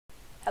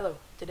Hello,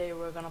 today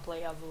we're gonna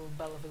play a little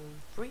Battlefield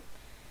 3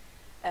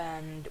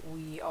 and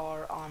we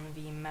are on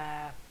the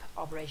map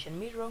Operation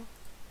Metro,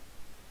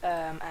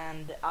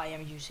 and I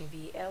am using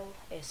the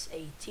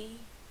Lsat.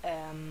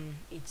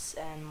 It's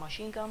a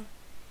machine gun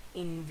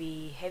in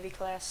the heavy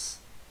class,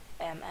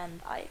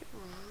 and I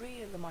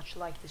really much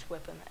like this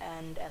weapon.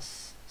 And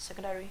as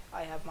secondary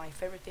I have my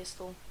favorite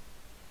pistol,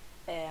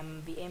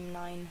 the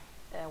M9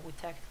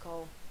 with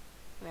tactical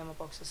ammo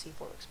boxes,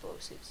 C4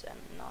 explosives and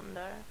none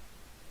there.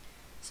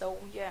 So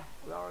yeah,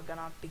 we are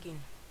gonna begin.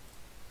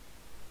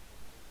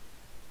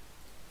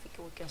 I think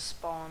we can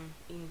spawn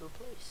in the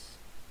place.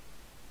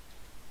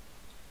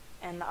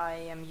 And I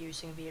am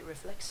using the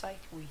reflex sight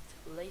with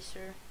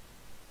laser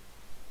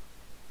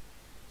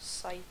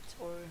sight,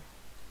 or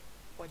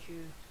what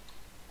you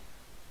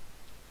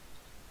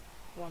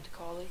want to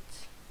call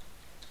it.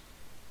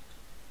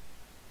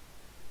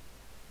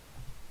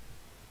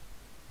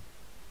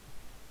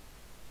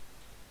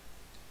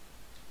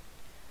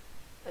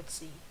 Let's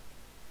see.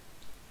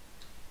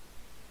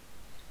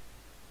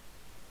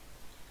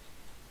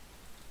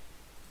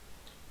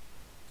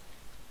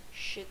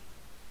 Shit,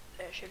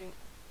 they're shooting.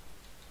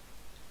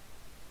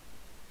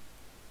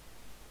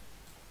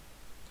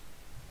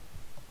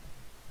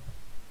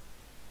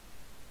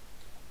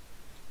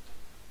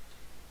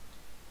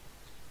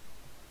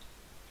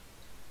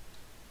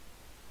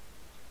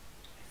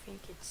 I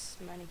think it's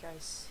many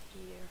guys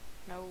here.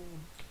 No,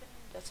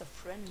 that's a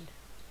friend.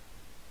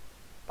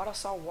 But I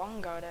saw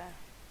one guy there.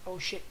 Oh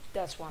shit,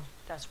 that's one.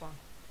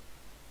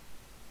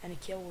 And he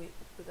killed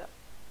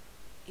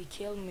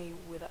me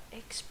with a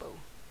expo.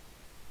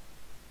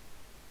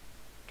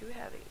 Do we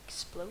have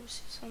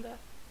explosives on that?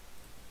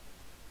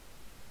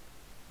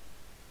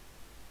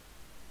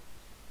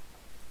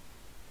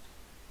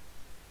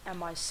 And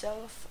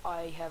myself,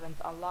 I haven't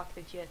unlocked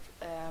it yet.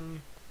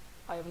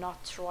 I have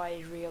not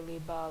tried really,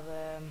 but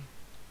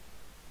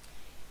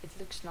it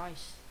looks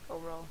nice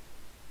overall.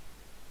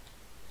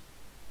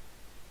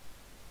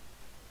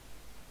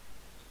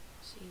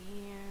 See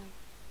here.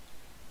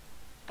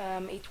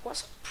 It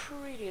was a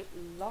pretty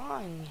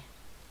long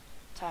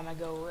time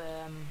ago.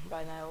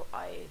 By now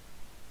I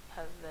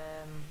have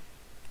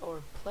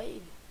or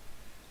played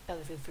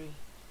Battlefield 3.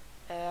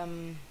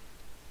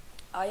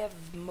 I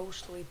have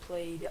mostly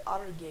played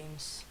other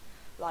games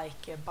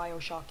like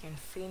Bioshock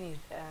Infinite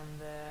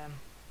and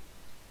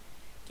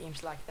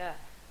games like that.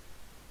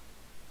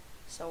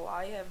 So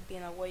I have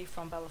been away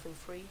from Battlefield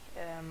 3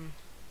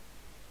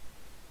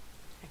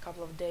 a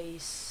couple of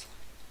days,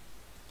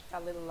 a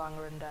little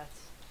longer than that,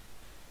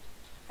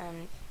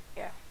 and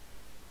yeah,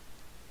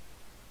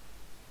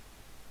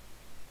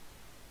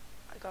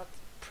 I got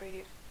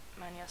pretty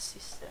many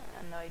assists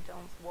and I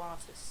don't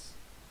want this.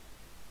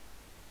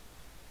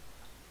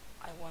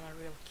 I want a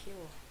real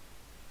kill,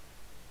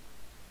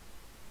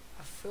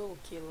 a full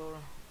kill, or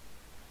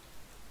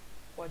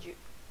what you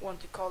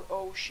want to call.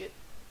 Oh shit,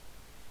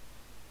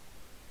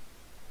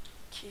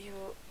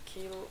 kill,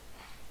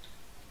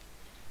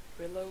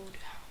 reload.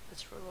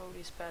 Let's reload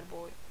this bad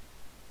boy.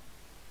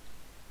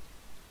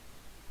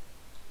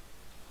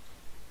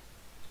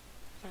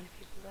 Many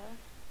people there.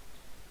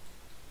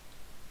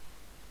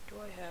 Do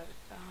I have it?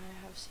 I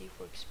have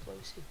C4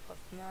 explosive, but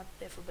not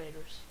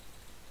defibrillators.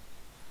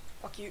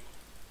 Fuck you.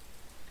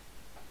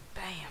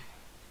 Bam.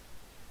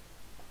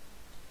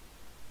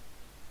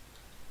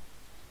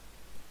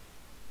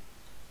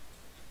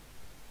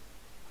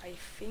 I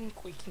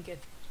think we can get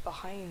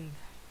behind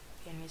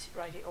the enemies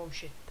right here. Oh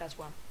shit, that's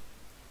one.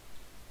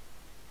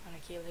 I'm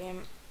gonna kill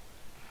him.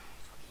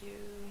 Fuck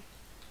you.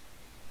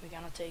 We're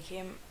gonna take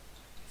him.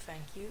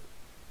 Thank you.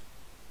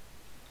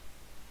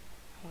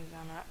 We're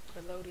gonna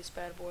reload this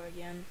bad boy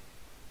again.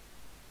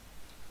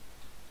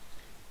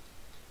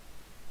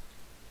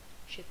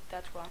 Shit,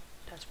 that's one.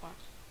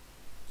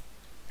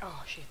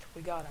 Oh shit,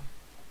 we got him.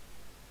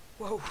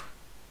 Whoa.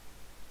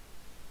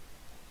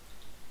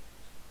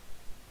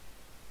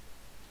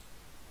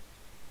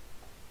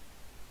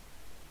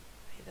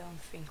 I don't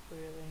think we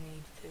really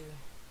need to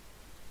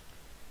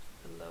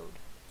reload.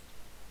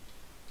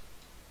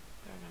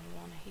 We're gonna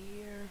one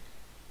here.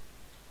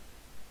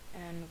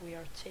 And we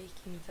are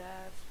taking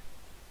that.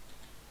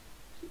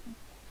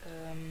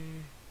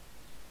 Come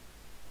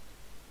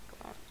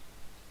on,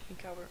 can you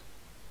cover?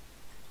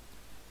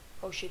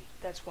 Oh shit,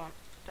 that's one.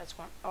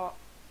 Oh,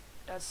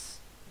 that's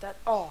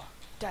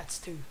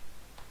two.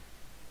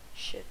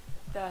 Shit,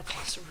 that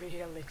was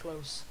really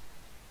close.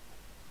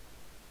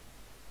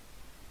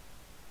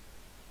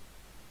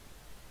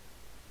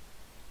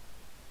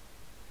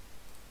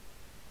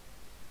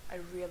 I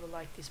really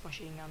like this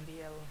machine gun,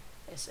 the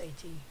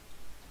Lsat.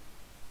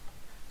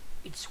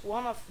 It's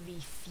one of the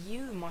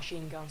few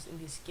machine guns in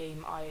this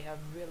game I have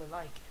really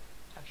liked,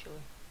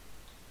 actually.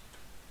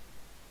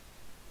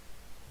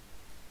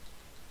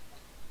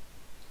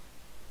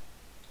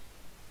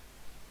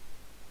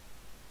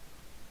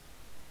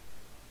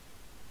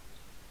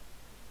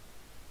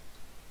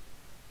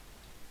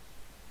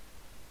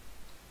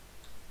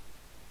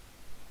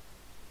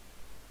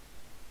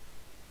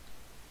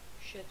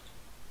 Shit.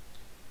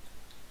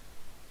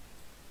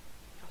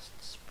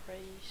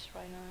 sprays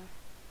right now.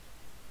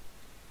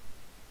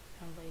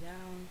 And lay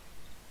down,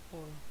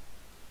 or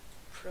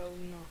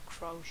prone, or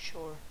crouch,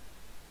 or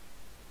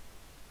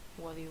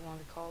what do you want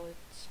to call it.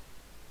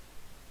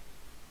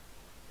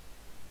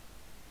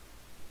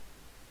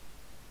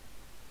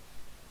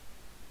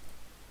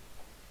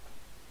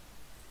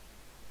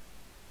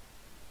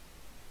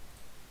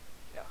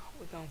 Yeah,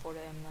 we're going for the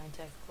M9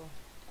 tactical.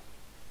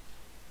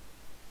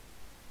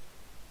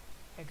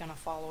 We're gonna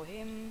follow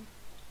him.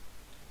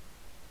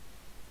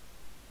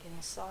 Get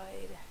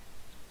inside.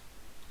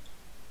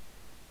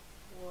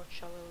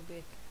 Watch a little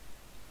bit.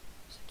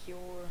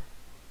 Secure.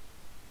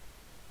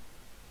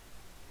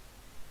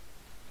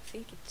 I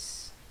think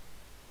it's...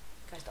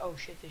 Guys, oh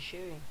shit, they're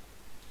shooting.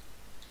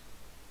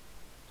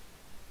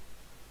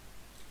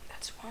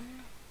 That's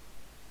one.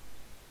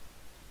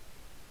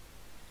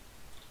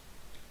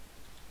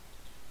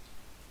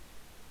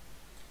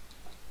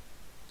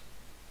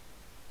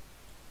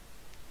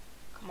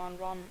 Come on,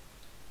 run.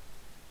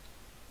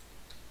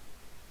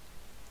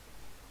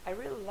 I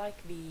really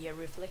like the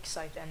reflex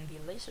sight and the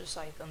laser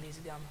sight on this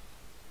gun.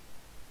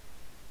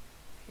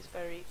 It's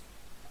very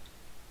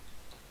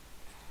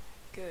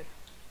good.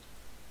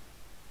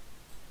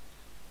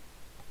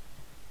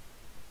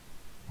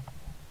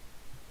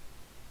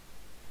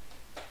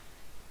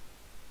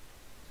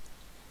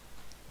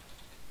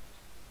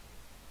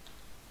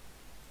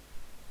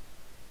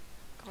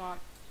 Come on.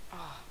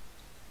 Ah,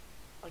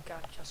 I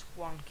got just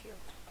one kill.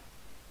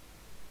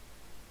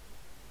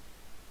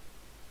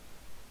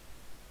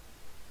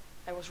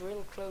 I was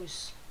real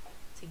close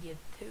to get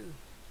two,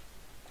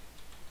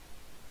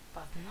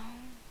 but no,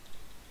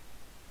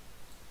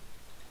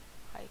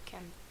 I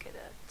can't get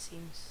that,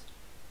 seems.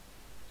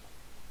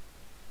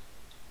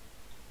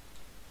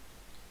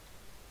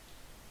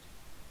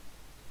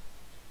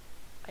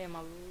 I am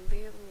a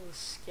little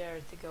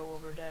scared to go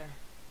over there,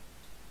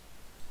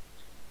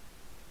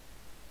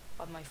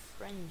 but my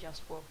friend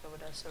just walked over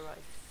there, so I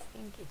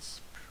think it's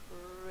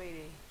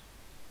pretty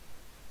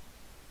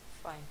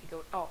fine to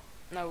go. Oh,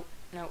 no,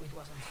 it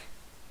wasn't.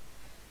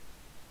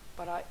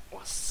 But I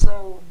was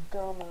so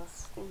dumb and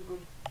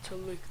stupid to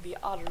look the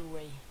other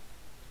way.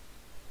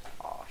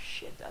 Oh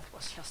shit, that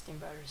was just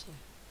embarrassing.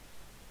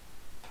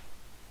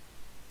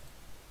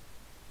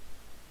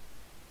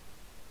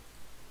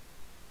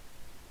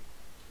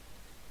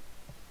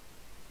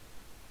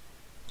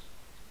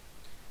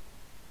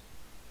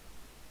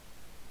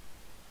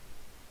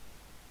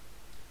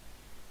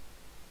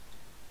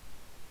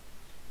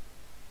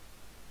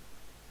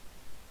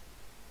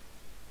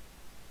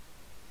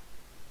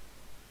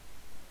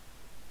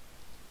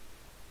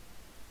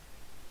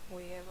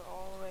 We have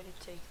already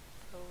taken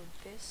through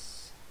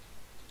this,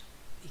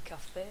 the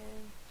cafe,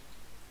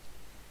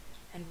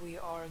 and we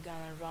are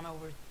gonna run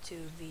over to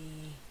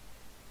the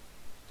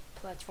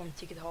platform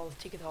ticket hall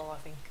I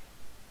think,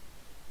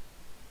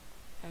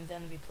 and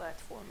then the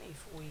platform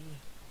if we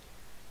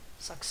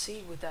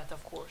succeed with that,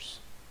 of course.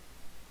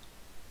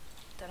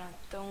 That I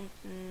don't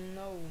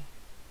know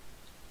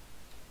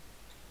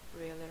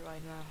really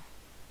right now.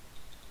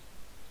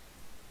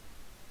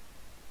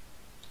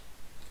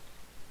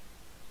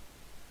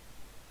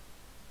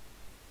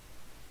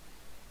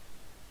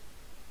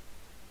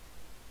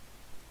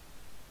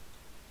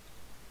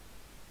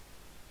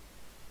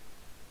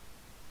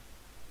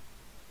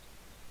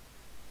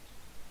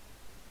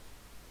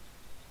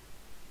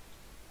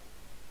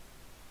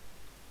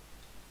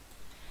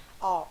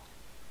 Oh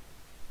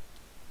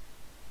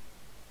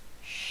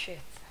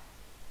shit,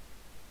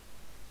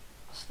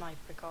 a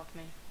sniper got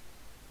me,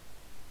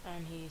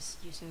 and he's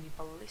using the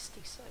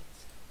ballistic sight.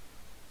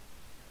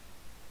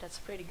 That's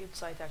a pretty good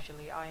sight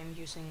actually. I am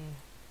using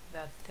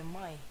that to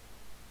my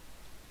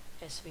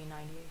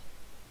SV98,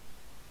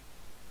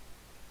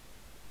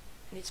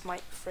 and it's my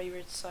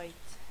favorite sight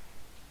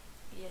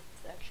yet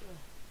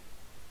actually.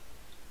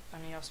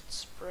 And I just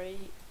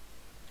spray.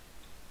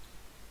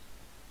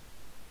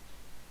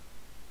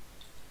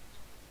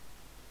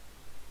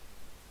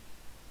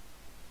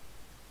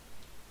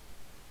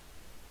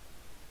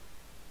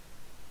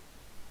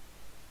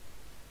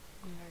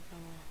 And we're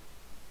gonna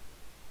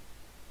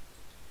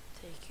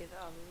take it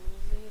a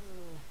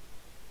little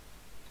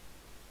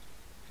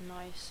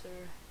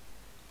nicer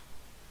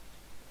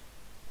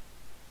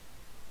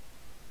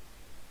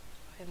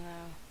right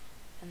now,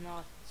 and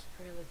not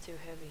really too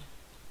heavy.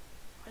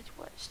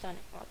 What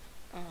standing? What?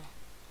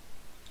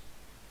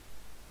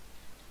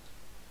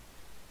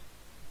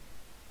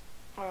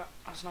 Oh,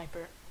 a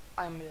sniper.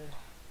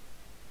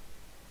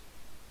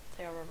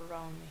 They are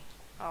around me.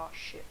 Oh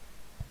shit.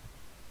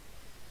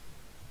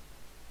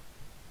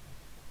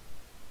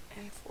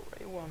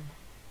 M4A1.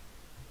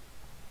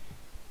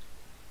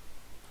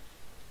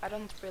 I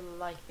don't really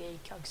like the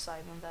ACOG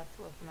side on that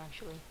weapon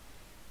actually.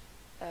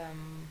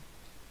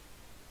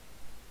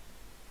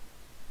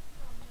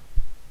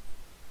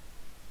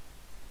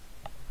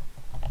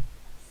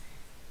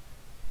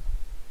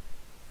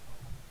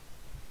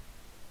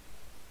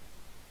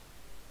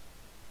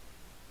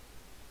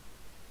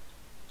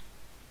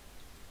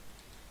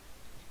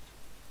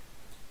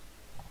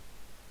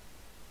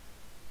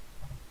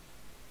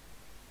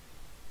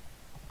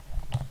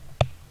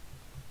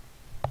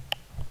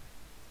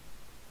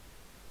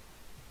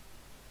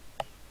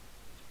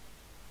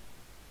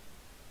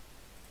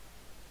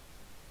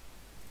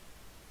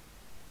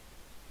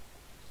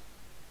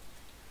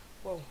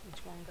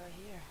 Which one guy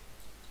here?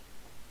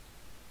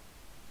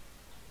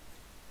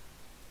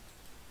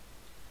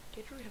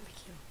 Did you really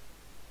kill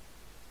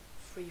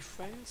 3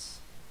 friends?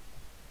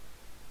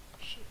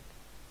 Shit.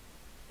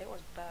 That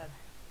was bad.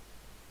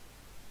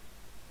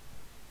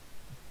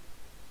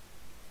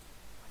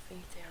 I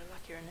think they are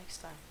luckier next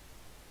time.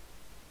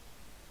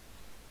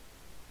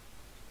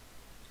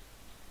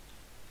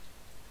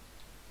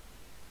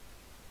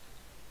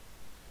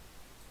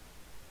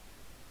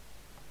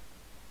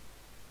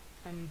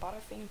 But I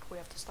think we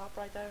have to stop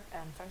right there,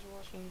 and thanks for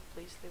watching.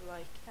 Please leave a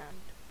like and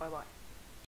bye bye.